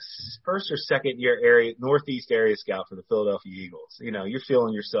a first or second year Northeast area scout for the Philadelphia Eagles. You're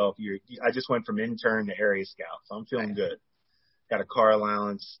feeling yourself. I just went from intern to area scout, so I'm feeling good. Got a car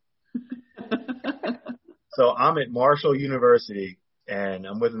allowance. So I'm at Marshall University, and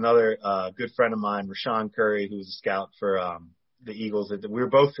I'm with another good friend of mine, Rashawn Curry, who's a scout for the Eagles. We were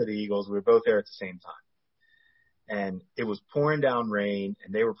both for the Eagles. We were both there at the same time. And it was pouring down rain,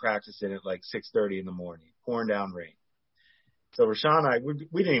 and they were practicing at like 6:30 in the morning, pouring down rain. So Rashawn and I,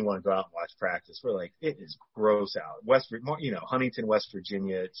 we didn't even want to go out and watch practice. We're like, it is gross out. Huntington, West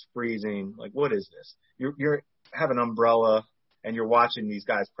Virginia, it's freezing. Like, what is this? You have an umbrella, and you're watching these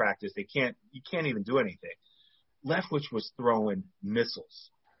guys practice. You can't even do anything. Leftwich was throwing missiles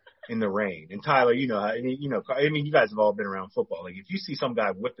in the rain. And Tyler, you guys have all been around football. Like, if you see some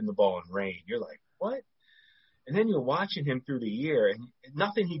guy whipping the ball in rain, you're like, what? And then you're watching him through the year, and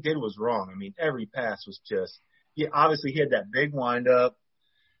nothing he did was wrong. I mean, every pass was just obviously he had that big windup,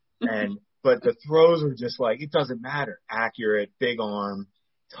 but the throws were just like, it doesn't matter. Accurate, big arm,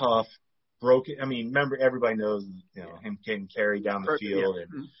 tough, broken. I mean, remember, everybody knows, him getting carried down the field.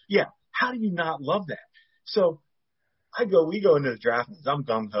 And how do you not love that? So we go into the draft. I'm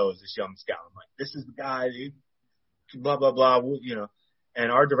gung-ho as this young scout. I'm like, this is the guy, blah, blah, blah, you know. And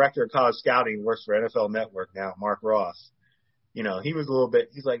our director of college scouting works for NFL Network now, Mark Ross. You know, he was a little bit,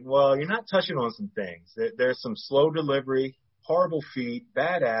 he's like, well, you're not touching on some things. There's some slow delivery, horrible feet,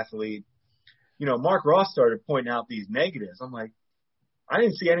 bad athlete. You know, Mark Ross started pointing out these negatives. I'm like, I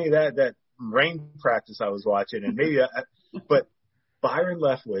didn't see any of that rain practice I was watching. And maybe, but Byron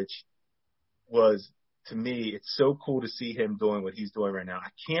Leftwich was, to me, it's so cool to see him doing what he's doing right now. I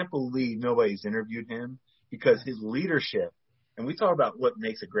can't believe nobody's interviewed him because his leadership, and we talk about what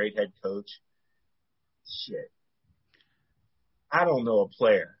makes a great head coach. Shit. I don't know a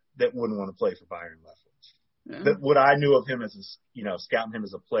player that wouldn't want to play for Byron Leftwich. Yeah. What I knew of him as scouting him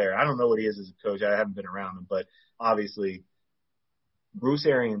as a player. I don't know what he is as a coach. I haven't been around him, but obviously Bruce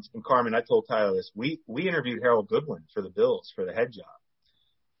Arians and Carmen, I told Tyler this. We interviewed Harold Goodwin for the Bills for the head job.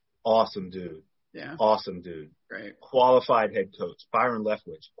 Awesome dude. Yeah. Awesome dude. Great. Qualified head coach. Byron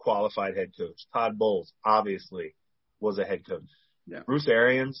Leftwich, qualified head coach. Todd Bowles, obviously, was a head coach. Yeah. Bruce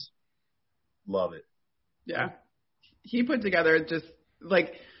Arians, love it. Yeah. He put together just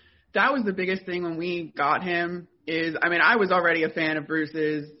like that was the biggest thing when we got him is, I mean, I was already a fan of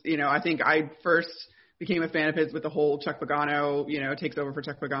Bruce's. You know, I think I first became a fan of his with the whole Chuck Pagano, you know, takes over for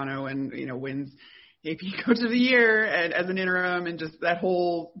Chuck Pagano and, you know, wins AP Coach of the Year and as an interim and just that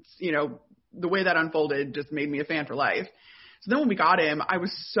whole, you know, the way that unfolded just made me a fan for life. So then when we got him, I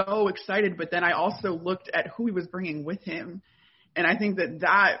was so excited, but then I also looked at who he was bringing with him. And I think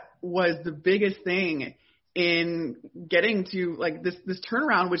that was the biggest thing in getting to like this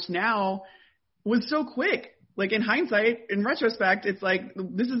turnaround, which now was so quick. Like in hindsight, in retrospect, it's like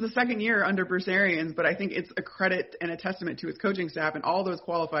this is the second year under Bruce Arians, but I think it's a credit and a testament to his coaching staff and all those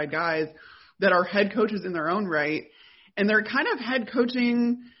qualified guys that are head coaches in their own right. And they're kind of head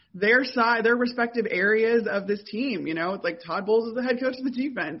coaching their side, their respective areas of this team. You know, it's like Todd Bowles is the head coach of the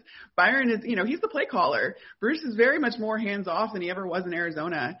defense. Byron is, you know, he's the play caller. Bruce is very much more hands off than he ever was in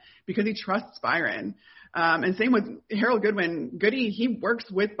Arizona because he trusts Byron. And same with Harold Goodwin. Goody, he works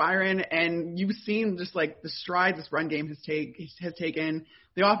with Byron, and you've seen just like the strides this run game has taken,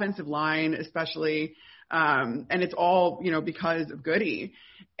 the offensive line especially, and it's all, you know, because of Goody.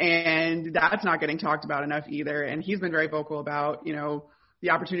 And that's not getting talked about enough either. And he's been very vocal about, you know,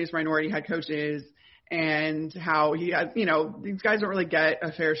 the opportunities for minority head coaches and how he has, you know, these guys don't really get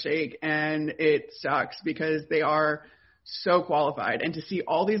a fair shake, and it sucks because they are so qualified. And to see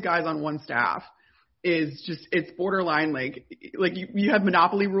all these guys on one staff is just, it's borderline like you have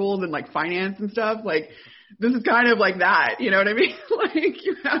monopoly rules and like finance and stuff. Like this is kind of like that, you know what I mean? Like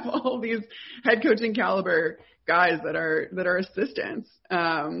you have all these head coaching caliber guys that are assistants,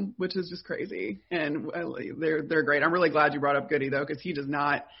 which is just crazy. And they're great. I'm really glad you brought up Goody though, because he does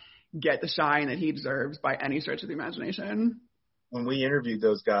not get the shine that he deserves by any stretch of the imagination. When we interviewed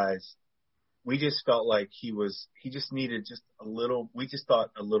those guys, we just felt like he just needed just a little, we just thought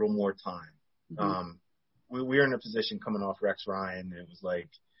a little more time. Mm-hmm. We were in a position coming off Rex Ryan, and it was like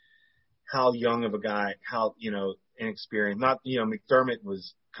how young of a guy, how, you know, inexperienced. Not, you know, McDermott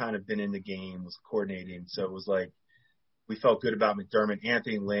was kind of been in the game, was coordinating, so it was like we felt good about McDermott,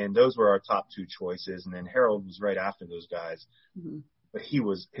 Anthony Lynn. Those were our top two choices, and then Harold was right after those guys. Mm-hmm. But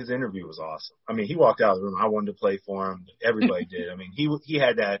his interview was awesome. I mean, he walked out of the room. I wanted to play for him. Everybody did. I mean, he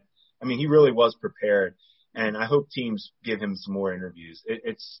had that. I mean, he really was prepared, and I hope teams give him some more interviews.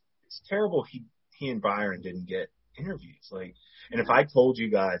 It's terrible he and Byron didn't get interviews. Like, and if I told you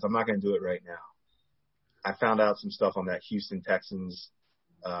guys, I'm not going to do it right now. I found out some stuff on that Houston Texans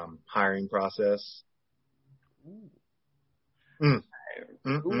hiring process. We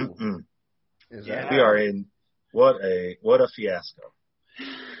are in what a fiasco.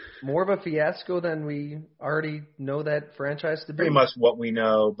 More of a fiasco than we already know that franchise to be. Pretty much what we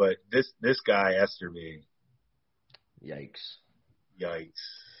know, but this guy Esterby. Yikes.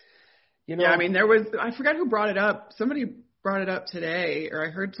 You know, yeah, I mean, I forgot who brought it up. Somebody brought it up today, or I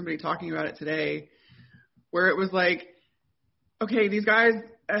heard somebody talking about it today, where it was like, okay, these guys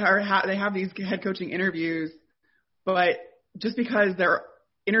they have these head coaching interviews, but just because they're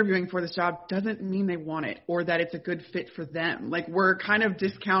interviewing for this job doesn't mean they want it or that it's a good fit for them. Like, we're kind of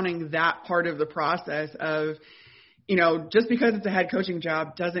discounting that part of the process of, you know, just because it's a head coaching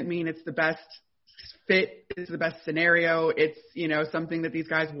job doesn't mean it's the best fit, it's the best scenario. It's, you know, something that these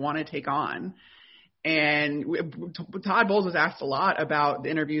guys want to take on. And Todd Bowles was asked a lot about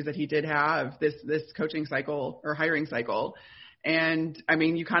the interviews that he did have this coaching cycle or hiring cycle. And I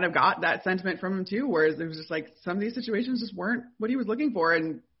mean, you kind of got that sentiment from him too, whereas it was just like some of these situations just weren't what he was looking for.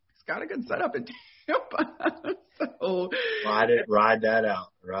 And he's got a good setup in Tampa. So ride that out.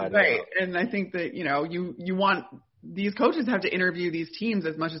 Right. And I think that, you want these coaches to have to interview these teams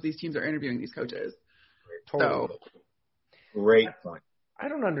as much as these teams are interviewing these coaches. Totally. So great point. I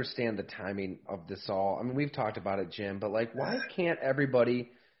don't understand the timing of this all. I mean, we've talked about it, Jim, but why can't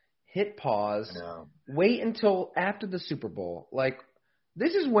everybody hit pause, wait until after the Super Bowl?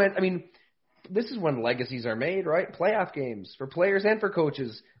 This is when legacies are made, right? Playoff games for players and for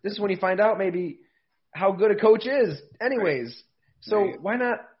coaches. This is when you find out maybe how good a coach is anyways. Right. So why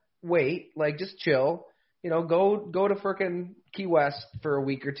not wait, just chill, go to frickin' Key West for a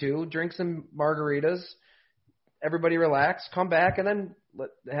week or two, drink some margaritas, everybody relax, come back, and then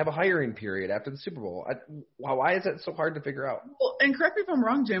have a hiring period after the Super Bowl. Why is that so hard to figure out? Well, and correct me if I'm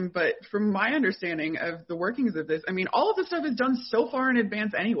wrong, Jim, but from my understanding of the workings of this, all of this stuff is done so far in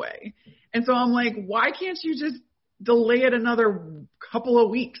advance anyway. And so I'm like, why can't you just delay it another couple of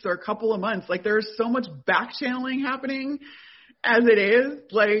weeks or a couple of months? There's so much back channeling happening as it is.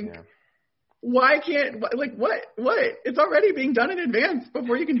 Why can't, what? It's already being done in advance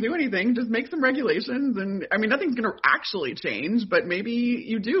before you can do anything. Just make some regulations. And nothing's going to actually change, but maybe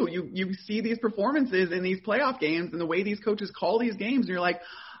you do. You see these performances in these playoff games and the way these coaches call these games, and you're like,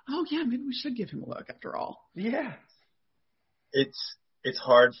 oh yeah, maybe we should give him a look after all. Yeah. It's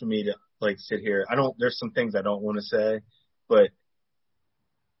hard for me to sit here. There's some things I don't want to say, but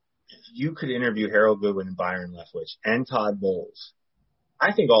if you could interview Harold Goodwin and Byron Leftwich and Todd Bowles,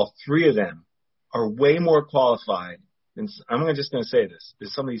 I think all three of them are way more qualified than, I'm just going to say this,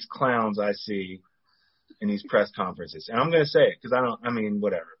 there's some of these clowns I see in these press conferences. And I'm going to say it because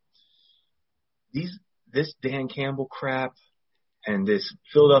whatever. This Dan Campbell crap and this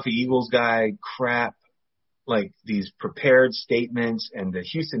Philadelphia Eagles guy crap, these prepared statements and the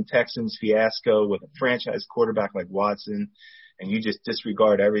Houston Texans fiasco with a franchise quarterback like Watson, and you just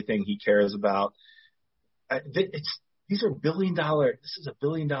disregard everything he cares about. This is $1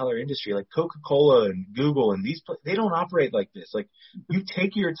 billion industry. Coca-Cola and Google and they don't operate like this. You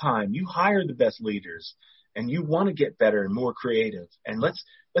take your time, you hire the best leaders, and you want to get better and more creative. And let's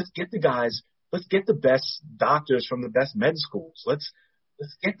get the guys, let's get the best doctors from the best med schools. Let's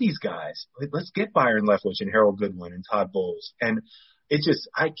get these guys. Let's get Byron Leftwich and Harold Goodwin and Todd Bowles. And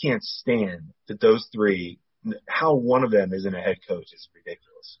I can't stand that those three, how one of them isn't a head coach is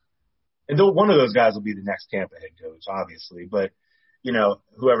ridiculous. And one of those guys will be the next Tampa head coach, obviously. But,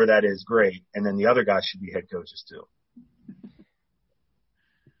 whoever that is, great. And then the other guys should be head coaches too.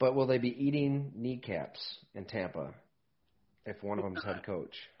 But will they be eating kneecaps in Tampa if one of them's head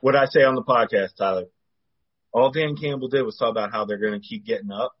coach? What I say on the podcast, Tyler, all Dan Campbell did was talk about how they're going to keep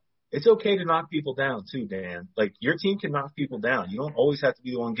getting up. It's okay to knock people down too, Dan. Your team can knock people down. You don't always have to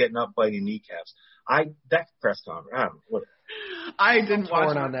be the one getting up biting kneecaps. That press conference, I don't know, whatever. I didn't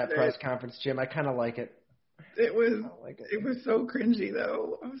watch on that press conference, Jim. I kind of like it. It was so cringy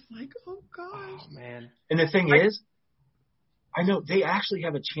though. I was like, oh gosh. Oh man. And the thing is, I know they actually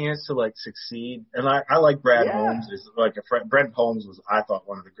have a chance to succeed. And I like Brad Holmes. Is a friend. Brent Holmes was, I thought,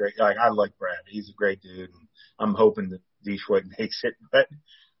 one of the great. I like Brad. He's a great dude, and I'm hoping that Detroit makes it. But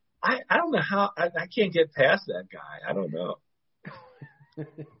I don't know how. I can't get past that guy. I don't know.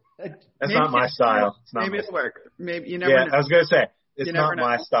 That's not my style. It's not maybe it'll work. Maybe you never. Yeah, know. I was gonna say it's not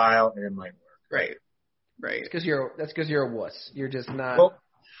my style, and it might work. Right. That's because you're a wuss. You're just not. Well,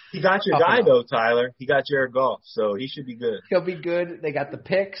 he got your guy though, Tyler. He got Jared Goff, so he should be good. He'll be good. They got the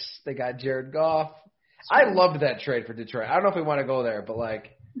picks. They got Jared Goff. I loved that trade for Detroit. I don't know if we want to go there, but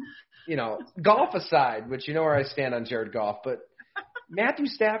Goff aside, which you know where I stand on Jared Goff, but Matthew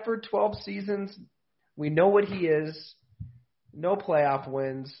Stafford, 12 seasons. We know what he is. No playoff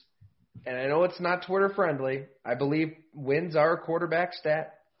wins. And I know it's not Twitter friendly. I believe wins are a quarterback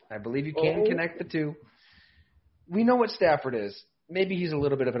stat. I believe you can connect the two. We know what Stafford is. Maybe he's a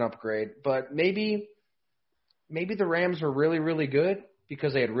little bit of an upgrade, but maybe the Rams were really, really good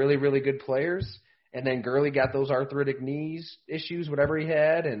because they had really, really good players. And then Gurley got those arthritic knees issues, whatever he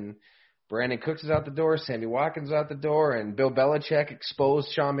had, and Brandon Cooks is out the door, Sammy Watkins is out the door, and Bill Belichick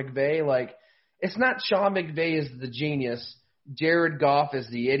exposed Sean McVay. It's not Sean McVay is the genius. Jared Goff is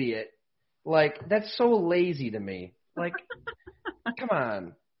the idiot. That's so lazy to me. Come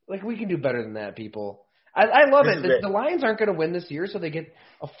on. We can do better than that, people. I love it. The Lions aren't going to win this year, so they get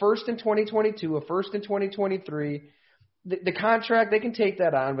a first in 2022, a first in 2023. The contract, they can take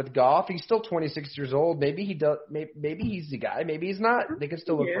that on with Goff. He's still 26 years old. Maybe he does. Maybe he's the guy. Maybe he's not. They can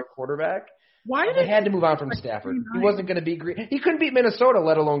still look for a quarterback. Why did they had to move on from Stafford? He wasn't going to beat Green. He couldn't beat Minnesota,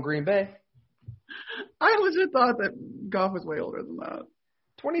 let alone Green Bay. I legit thought that Goff was way older than that.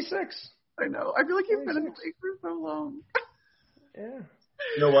 26. I know. I feel like he's been in the league for so long. Yeah.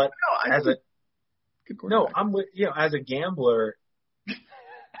 You know what? No, I'm with as a gambler,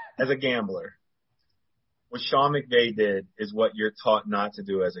 what Sean McVay did is what you're taught not to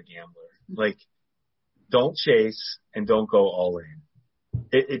do as a gambler. Like, don't chase and don't go all in.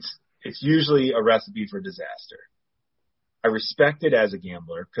 It's usually a recipe for disaster. I respect it as a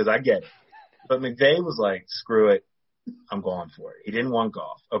gambler because I get it. But McVay was like, screw it. I'm going for it. He didn't want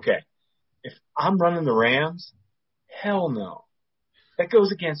Goff. Okay. If I'm running the Rams, hell no. That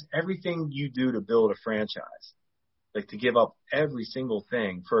goes against everything you do to build a franchise. Like, to give up every single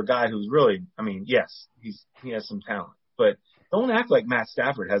thing for a guy who's really, I mean, yes, he has some talent. But don't act like Matt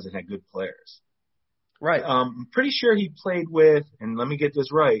Stafford hasn't had good players. Right. I'm pretty sure he played with, and let me get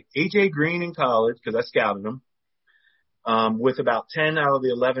this right, A.J. Green in college, because I scouted him, with about 10 out of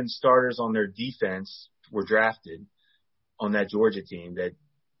the 11 starters on their defense were drafted on that Georgia team that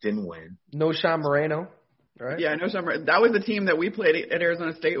didn't win. No Sean Moreno, right? Yeah, no Sean Moreno. That was the team that we played at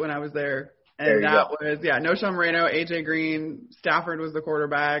Arizona State when I was there. And that was, no Sean Moreno, A.J. Green, Stafford was the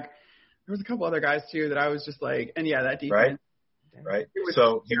quarterback. There was a couple other guys, too, that I was just like, and that defense. Right.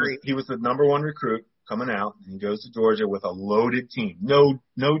 So he was the number one recruit coming out, and he goes to Georgia with a loaded team. No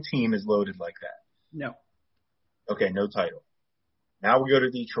team is loaded like that. No. Okay, no title. Now we go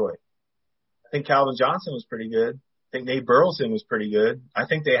to Detroit. I think Calvin Johnson was pretty good. I think Nate Burleson was pretty good. I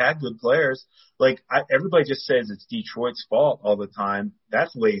think they had good players. Like, everybody just says it's Detroit's fault all the time.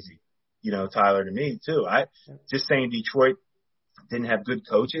 That's lazy, Tyler, to me, too. Just saying Detroit didn't have good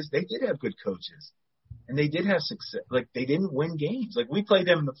coaches. They did have good coaches. And they did have success. Like, they didn't win games. Like, we played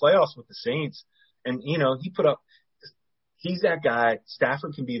them in the playoffs with the Saints. And, he's that guy.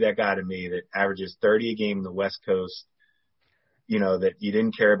 Stafford can be that guy to me that averages 30 a game in the West Coast, that you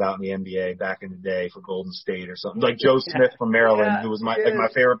didn't care about in the NBA back in the day for Golden State or something. Like Joe Smith from Maryland, who was my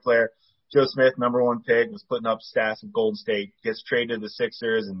favorite player. Joe Smith, number one pick, was putting up stats at Golden State, gets traded to the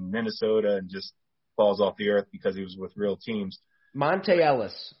Sixers and Minnesota and just falls off the earth because he was with real teams. Monte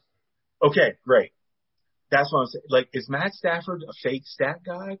Ellis. Okay, great. That's what I'm saying. Like, is Matt Stafford a fake stat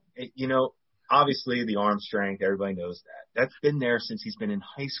guy? Obviously the arm strength, everybody knows that. That's been there since he's been in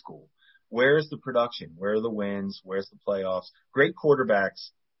high school. Where's the production? Where are the wins? Where's the playoffs? Great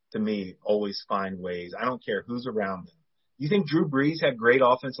quarterbacks, to me, always find ways. I don't care who's around them. You think Drew Brees had great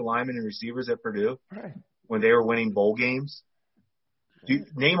offensive linemen and receivers at Purdue when they were winning bowl games?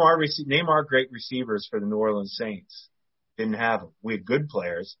 Name our great receivers for the New Orleans Saints. Didn't have them. We had good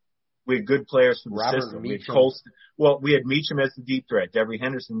players. We had good players for the system. We had Colston. Well, we had Meacham as the deep threat. Devery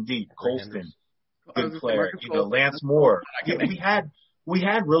Henderson deep. Colston, good player. Lance Moore. We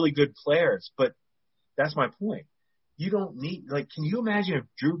had really good players, but that's my point. You don't need, can you imagine if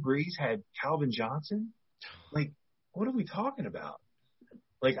Drew Brees had Calvin Johnson? Like, what are we talking about?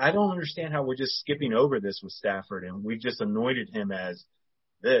 Like, I don't understand how we're just skipping over this with Stafford and we've just anointed him as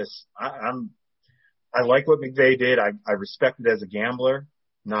this. I like what McVay did. I respect it as a gambler,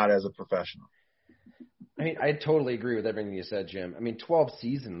 not as a professional. I mean, I totally agree with everything you said, Jim. I mean, 12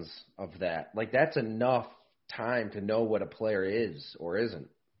 seasons of that. Like, that's enough time to know what a player is or isn't.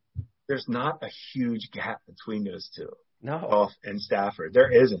 There's not a huge gap between those two. No. Goff and Stafford.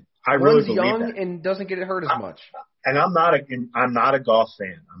 There isn't. I One's really believe young that. and doesn't get hurt as much. And I'm not a Goff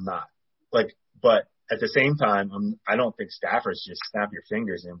fan. I'm not. But at the same time, I don't think Stafford's just snap your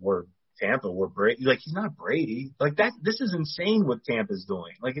fingers and we're Tampa, we're Brady. Like, he's not Brady. Like, this is insane what Tampa's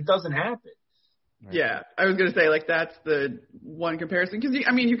doing. Like, it doesn't happen. Right. Yeah, I was going to say, that's the one comparison. Because,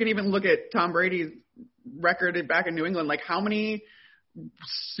 you can even look at Tom Brady's record back in New England. Like, how many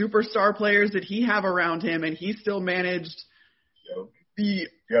superstar players did he have around him, and he still managed a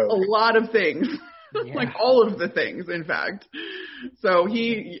lot of things. Yeah. Like, all of the things, in fact. So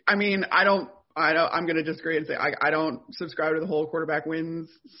I'm going to disagree and say I don't subscribe to the whole quarterback wins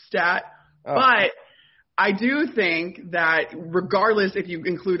stat. Oh. But I do think that regardless if you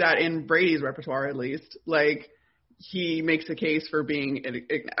include that in Brady's repertoire at least, he makes a case for being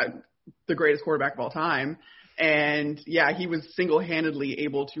the greatest quarterback of all time. And, he was single-handedly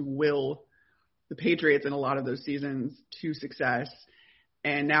able to will the Patriots in a lot of those seasons to success.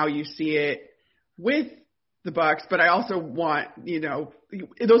 And now you see it with the Bucs, but I also want,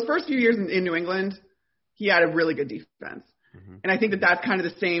 those first few years in New England, he had a really good defense. Mm-hmm. And I think that that's kind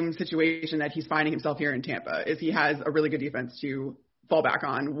of the same situation that he's finding himself here in Tampa, is he has a really good defense to fall back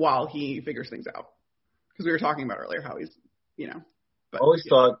on while he figures things out. Because we were talking about earlier how he's, But, I always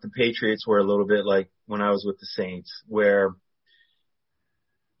thought the Patriots were a little bit like when I was with the Saints, where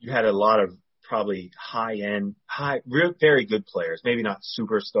you had a lot of probably very good players, maybe not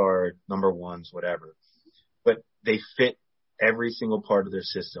superstar number ones, whatever, but they fit every single part of their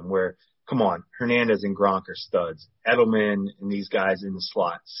system, where come on, Hernandez and Gronk are studs. Edelman and these guys in the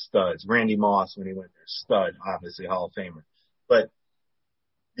slot, studs. Randy Moss when he went there, stud, obviously Hall of Famer. But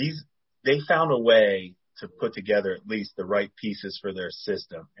they found a way to put together at least the right pieces for their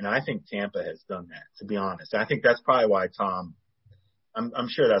system. And I think Tampa has done that, to be honest. I think that's probably why I'm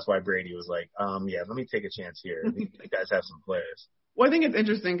sure that's why Brady was like, yeah, let me take a chance here. These guys have some players. Well, I think it's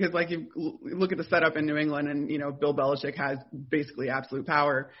interesting because, like, you look at the setup in New England and, Bill Belichick has basically absolute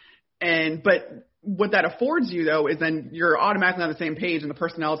power. But what that affords you, though, is then you're automatically on the same page on the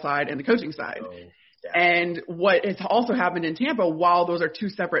personnel side and the coaching side. Oh, yeah. And what has also happened in Tampa, while those are two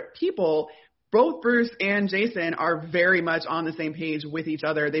separate people, both Bruce and Jason are very much on the same page with each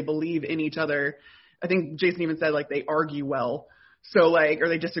other. They believe in each other. I think Jason even said, like, they argue well. So, like, or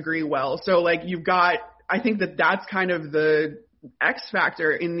they disagree well. So, like, I think that's kind of the X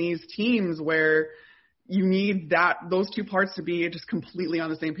factor in these teams where you need those two parts to be just completely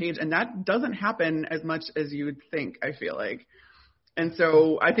on the same page. And that doesn't happen as much as you would think, I feel like. And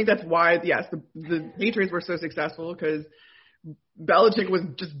so I think that's why, yes, the Patriots were so successful, because Belichick was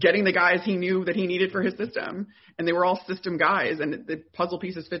just getting the guys he knew that he needed for his system, and they were all system guys, and the puzzle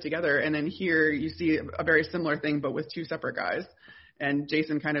pieces fit together. And then here you see a very similar thing, but with two separate guys, and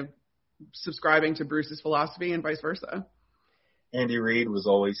Jason kind of subscribing to Bruce's philosophy and vice versa. Andy Reid was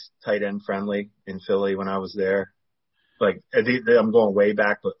always tight end friendly in Philly when I was there. Like, I'm going way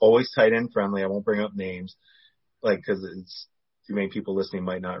back, but always tight end friendly. I won't bring up names, like, because it's too many people listening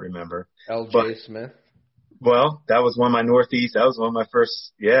might not remember. L.J. Smith. Well, that was one of my Northeast. That was one of my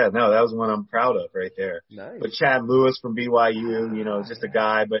first. Yeah, no, that was one I'm proud of right there. Nice. But Chad Lewis from BYU, just a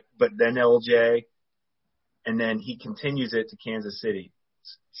guy. But then LJ, and then he continues it to Kansas City.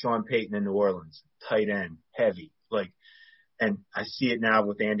 Sean Payton in New Orleans, tight end, heavy, like. And I see it now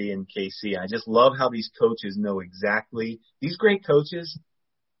with Andy and KC. I just love how these coaches know exactly. These great coaches,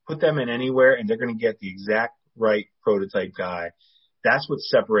 put them in anywhere, and they're going to get the exact right prototype guy. That's what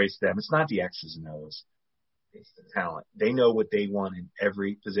separates them. It's not the X's and O's. It's the talent. They know what they want in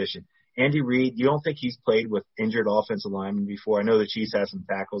every position. Andy Reid, you don't think he's played with injured offensive linemen before? I know the Chiefs have some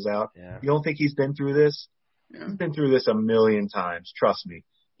tackles out. Yeah. You don't think he's been through this? Yeah. He's been through this a million times. Trust me.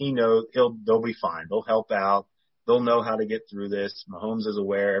 He knows they'll be fine. They'll help out. They'll know how to get through this. Mahomes is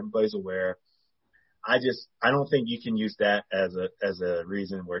aware. Everybody's aware. I don't think you can use that as a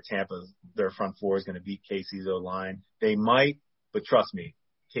reason where their front four is going to beat KC's O-line. They might, but trust me,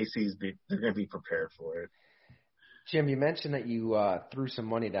 they're going to be prepared for it. Jim, you mentioned that you threw some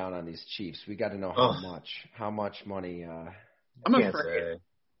money down on these Chiefs. We got to know how much. How much money? I'm afraid.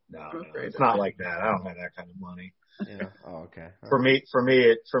 No, it's not like that. I don't have that kind of money. Yeah. Oh, okay. For me,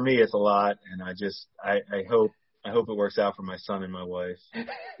 it's a lot, and I hope it works out for my son and my wife.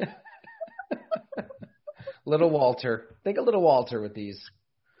 Little Walter. Think of little Walter with these.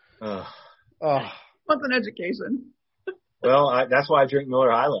 What's an education? Well, that's why I drink Miller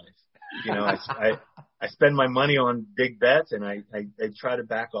High Life. I spend my money on big bets, and I try to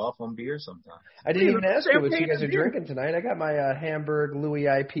back off on beer sometimes. I didn't even ask you what you guys are drinking tonight. I got my Hamburg Louis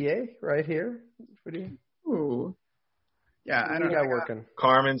IPA right here. What do you? Ooh. Yeah, I don't know. Working.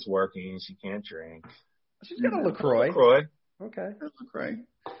 Carmen's working. She can't drink. She's got a LaCroix. Okay. LaCroix.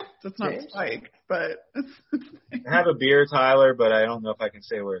 So it's not Spike, but I have a beer, Tyler, but I don't know if I can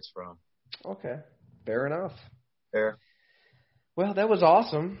say where it's from. Okay. Fair enough. Fair. Well, that was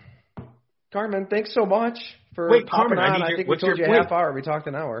awesome. Carmen, thanks so much for popping on. I think we told you a half hour. We talked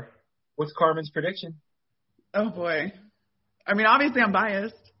an hour. What's Carmen's prediction? Oh, boy. I mean, obviously I'm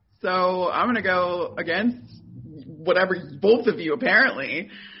biased, so I'm going to go against whatever both of you apparently.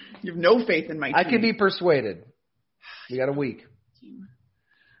 You have no faith in my team. I can be persuaded. We got a week.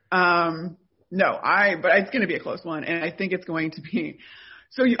 No, but it's going to be a close one, and I think it's going to be.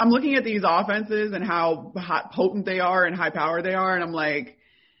 So I'm looking at these offenses and how potent they are and high power they are, and I'm like,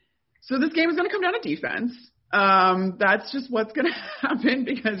 so this game is going to come down to defense. That's just what's going to happen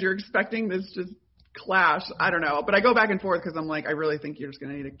because you're expecting this just clash. I don't know, but I go back and forth because I'm like, I really think you're just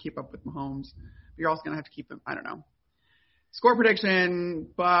going to need to keep up with Mahomes. You're also going to have to keep them. I don't know. Score prediction: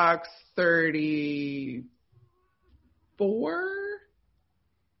 Bucs 34,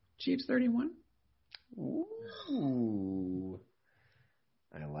 Chiefs 31. Ooh,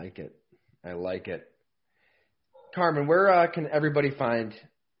 I like it. Carmen, where can everybody find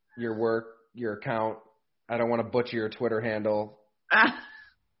your work, your account? I don't want to butcher your Twitter handle.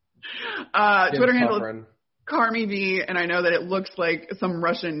 Twitter handle is Carmi V, and I know that it looks like some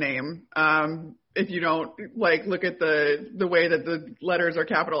Russian name. If you don't look at the way that the letters are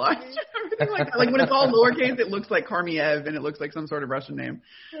capitalized, everything like that. Like when it's all lowercase, it looks like Karmiev, and it looks like some sort of Russian name.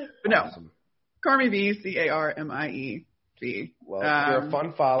 But no, awesome. Carmi V, Carmie. see. Well, you're a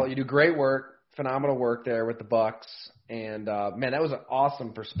fun follow. You do great work, phenomenal work there with the Bucs. And, man, that was an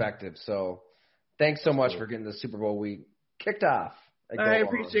awesome perspective. So thanks so much for getting the Super Bowl week kicked off. I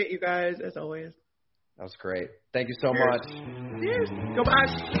appreciate you guys, as always. That was great. Thank you so much. Cheers. Go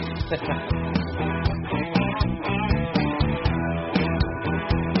Bucs.